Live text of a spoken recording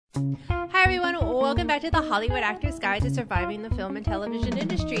Hi everyone, welcome back to the Hollywood Actors Guide to Surviving the Film and Television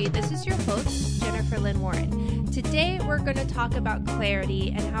Industry. This is your host, Jennifer Lynn Warren. Today we're going to talk about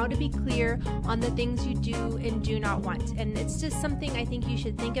clarity and how to be clear on the things you do and do not want. And it's just something I think you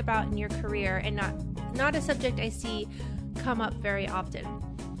should think about in your career and not a subject I see come up very often.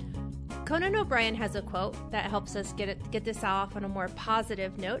 Conan O'Brien has a quote that helps us get this off on a more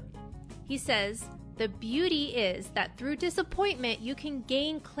positive note. He says, "The beauty is that through disappointment, you can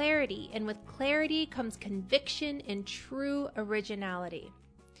gain clarity, and with clarity comes conviction and true originality."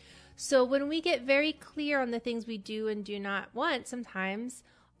 So when we get very clear on the things we do and do not want, sometimes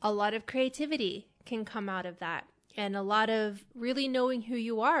a lot of creativity can come out of that, and a lot of really knowing who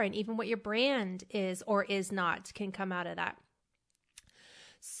you are and even what your brand is or is not can come out of that.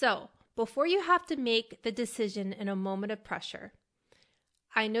 So before you have to make the decision in a moment of pressure,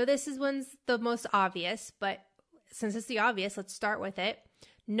 I know this is one's the most obvious, but since it's the obvious, let's start with it.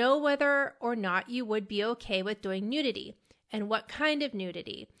 Know whether or not you would be okay with doing nudity, and what kind of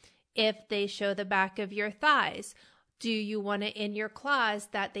nudity. If they show the back of your thighs, do you want it in your claws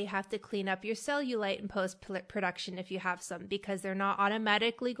that they have to clean up your cellulite in post-production if you have some, because they're not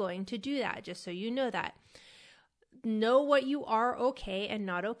automatically going to do that, just so you know that. Know what you are okay and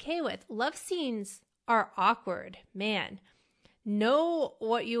not okay with. Love scenes are awkward, man. Know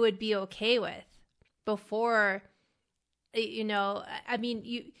what you would be okay with before,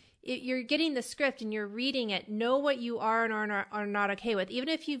 you're getting the script and you're reading it. Know what you are and are not okay with. Even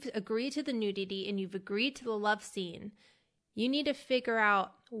if you've agreed to the nudity and you've agreed to the love scene, you need to figure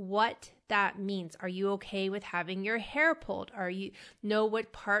out what that means. Are you okay with having your hair pulled? Know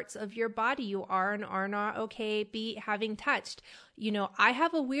what parts of your body you are and are not okay having touched? I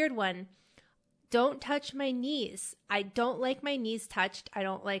have a weird one. Don't touch my knees. I don't like my knees touched. I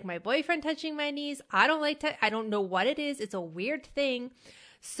don't like my boyfriend touching my knees. I don't know what it is. It's a weird thing.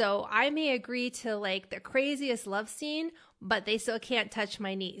 So I may agree to like the craziest love scene, but they still can't touch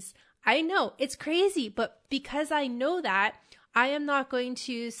my knees. I know it's crazy, but because I know that, I am not going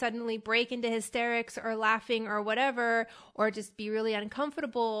to suddenly break into hysterics or laughing or whatever, or just be really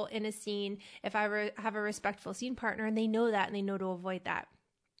uncomfortable in a scene if I have a respectful scene partner and they know that and they know to avoid that.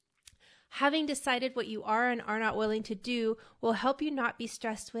 Having decided what you are and are not willing to do will help you not be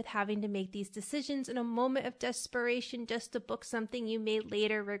stressed with having to make these decisions in a moment of desperation just to book something you may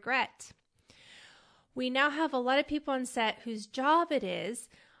later regret. We now have a lot of people on set whose job it is,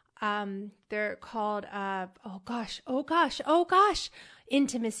 they're called,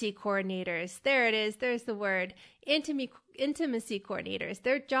 intimacy coordinators. There it is. There's the word, intimacy coordinators.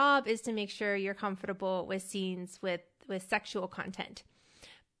 Their job is to make sure you're comfortable with scenes with sexual content.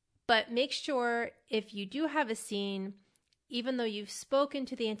 But make sure if you do have a scene, even though you've spoken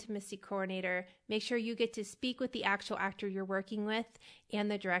to the intimacy coordinator, make sure you get to speak with the actual actor you're working with and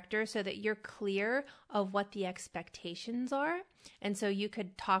the director so that you're clear of what the expectations are. And so you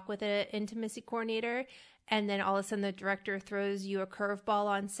could talk with an intimacy coordinator and then all of a sudden the director throws you a curveball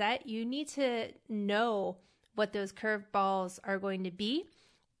on set. You need to know what those curveballs are going to be.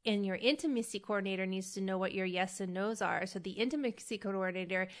 And your intimacy coordinator needs to know what your yes and no's are. So the intimacy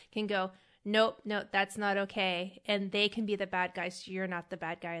coordinator can go, nope, that's not okay. And they can be the bad guy, so you're not the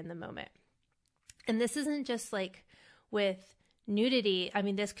bad guy in the moment. And this isn't just like with nudity. I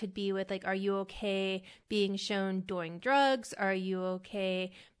mean, this could be with like, are you okay being shown doing drugs? Are you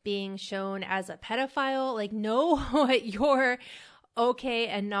okay being shown as a pedophile? Like, know what you're okay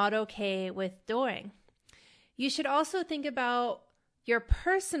and not okay with doing. You should also think about your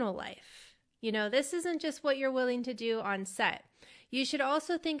personal life. This isn't just what you're willing to do on set. You should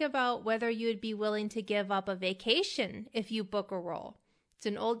also think about whether you'd be willing to give up a vacation if you book a role. It's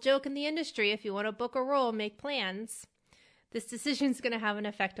an old joke in the industry. If you want to book a role, make plans. This decision is going to have an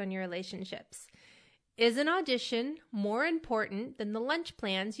effect on your relationships. Is an audition more important than the lunch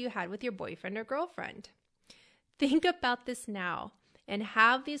plans you had with your boyfriend or girlfriend? Think about this now and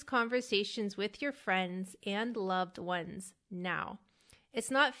have these conversations with your friends and loved ones now. It's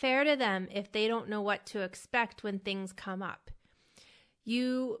not fair to them if they don't know what to expect when things come up.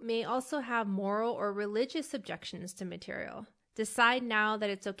 You may also have moral or religious objections to material. Decide now that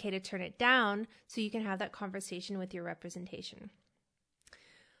it's okay to turn it down so you can have that conversation with your representation.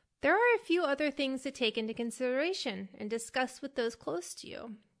 There are a few other things to take into consideration and discuss with those close to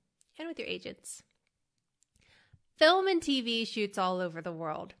you and with your agents. Film and TV shoots all over the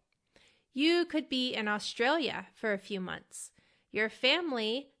world. You could be in Australia for a few months. Your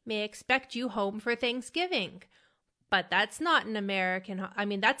family may expect you home for Thanksgiving, but that's not an American,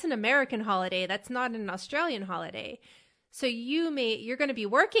 that's an American holiday. That's not an Australian holiday. So you're going to be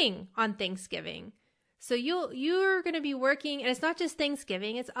working on Thanksgiving. So you're going to be working, and it's not just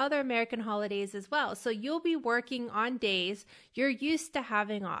Thanksgiving, it's other American holidays as well. So you'll be working on days you're used to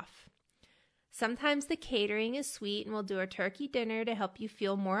having off. Sometimes the catering is sweet and we'll do a turkey dinner to help you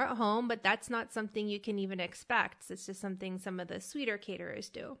feel more at home, but that's not something you can even expect. It's just something some of the sweeter caterers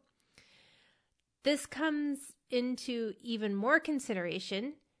do. This comes into even more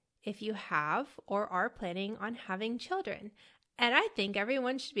consideration if you have or are planning on having children. And I think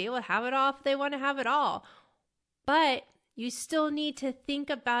everyone should be able to have it all if they want to have it all. But you still need to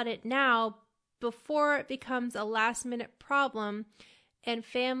think about it now before it becomes a last-minute problem and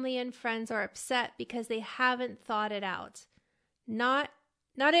family and friends are upset because they haven't thought it out. Not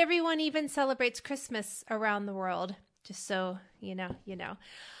everyone even celebrates Christmas around the world, just so you know.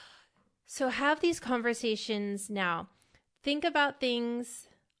 So have these conversations now. Think about things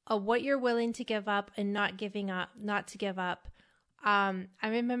of what you're willing to give up and not to give up. I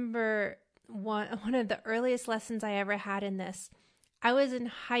remember one of the earliest lessons I ever had in this. I was in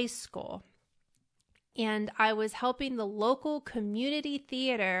high school and I was helping the local community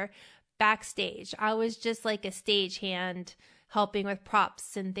theater backstage. I was just like a stagehand helping with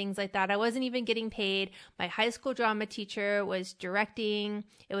props and things like that. I wasn't even getting paid. My high school drama teacher was directing.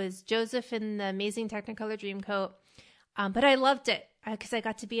 It was Joseph in the Amazing Technicolor Dreamcoat. But I loved it because I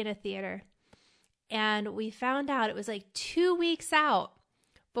got to be in a theater. And we found out it was like 2 weeks out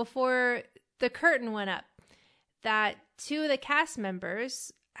before the curtain went up that two of the cast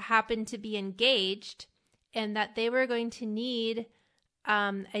members happened to be engaged and that they were going to need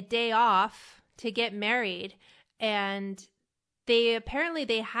a day off to get married. And they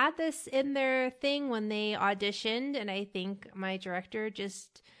had this in their thing when they auditioned. And I think my director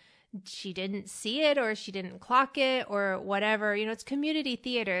she didn't see it or she didn't clock it or whatever. It's community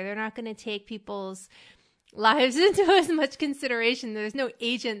theater. They're not going to take people's lives into as much consideration. There's no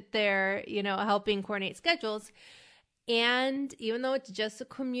agent there, helping coordinate schedules. And even though it's just a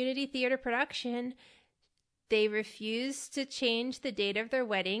community theater production, they refused to change the date of their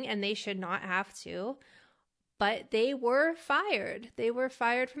wedding, and they should not have to. But they were fired. They were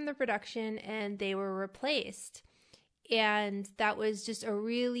fired from the production and they were replaced. And that was just a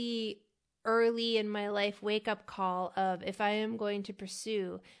really early in my life wake-up call of, if I am going to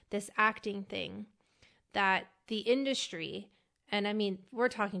pursue this acting thing, that the industry, and I mean, we're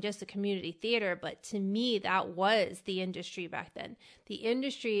talking just the community theater, but to me, that was the industry back then. The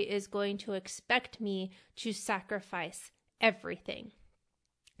industry is going to expect me to sacrifice everything.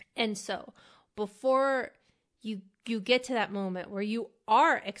 And so before you get to that moment where you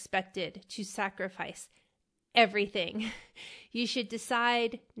are expected to sacrifice everything, you should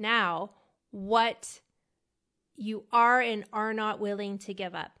decide now what you are and are not willing to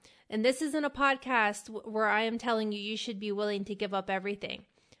give up. And this isn't a podcast where I am telling you should be willing to give up everything.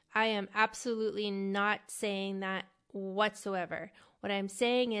 I am absolutely not saying that whatsoever. What I'm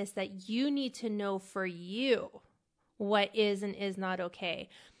saying is that you need to know for you what is and is not okay.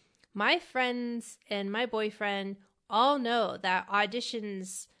 My friends and my boyfriend all know that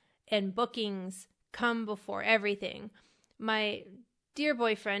auditions and bookings come before everything. My dear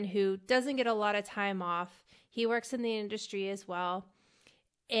boyfriend, who doesn't get a lot of time off, he works in the industry as well.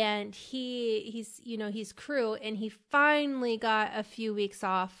 And he's crew, and he finally got a few weeks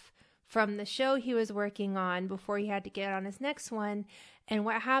off from the show he was working on before he had to get on his next one. And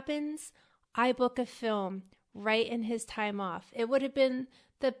what happens? I book a film right in his time off. It would have been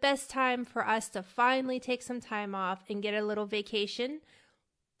the best time for us to finally take some time off and get a little vacation.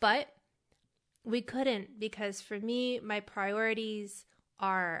 But we couldn't, because for me, my priorities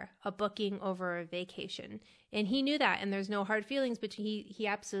are a booking over a vacation. And he knew that, and there's no hard feelings, but he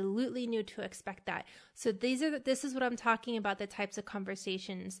absolutely knew to expect that. So this is what I'm talking about, the types of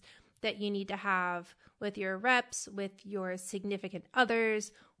conversations that you need to have with your reps, with your significant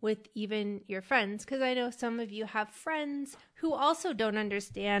others, with even your friends. Because I know some of you have friends who also don't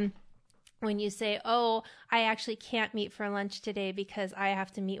understand when you say, oh, I actually can't meet for lunch today because I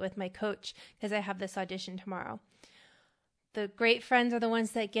have to meet with my coach because I have this audition tomorrow. The great friends are the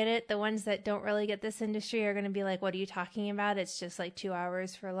ones that get it. The ones that don't really get this industry are going to be like, what are you talking about? It's just like 2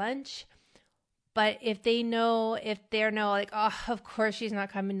 hours for lunch. But if they're like, oh, of course she's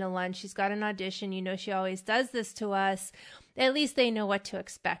not coming to lunch. She's got an audition. She always does this to us. At least they know what to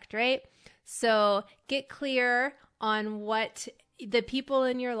expect, right? So get clear on what the people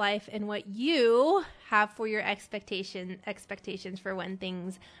in your life and what you have for your expectations for when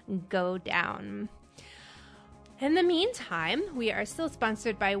things go down. In the meantime, we are still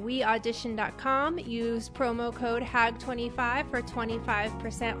sponsored by weaudition.com. Use promo code HAG25 for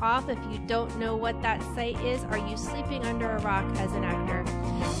 25% off. If you don't know what that site is, are you sleeping under a rock as an actor?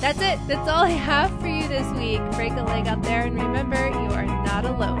 That's it. That's all I have for you this week. Break a leg out there, and remember, you are not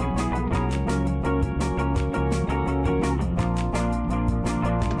alone.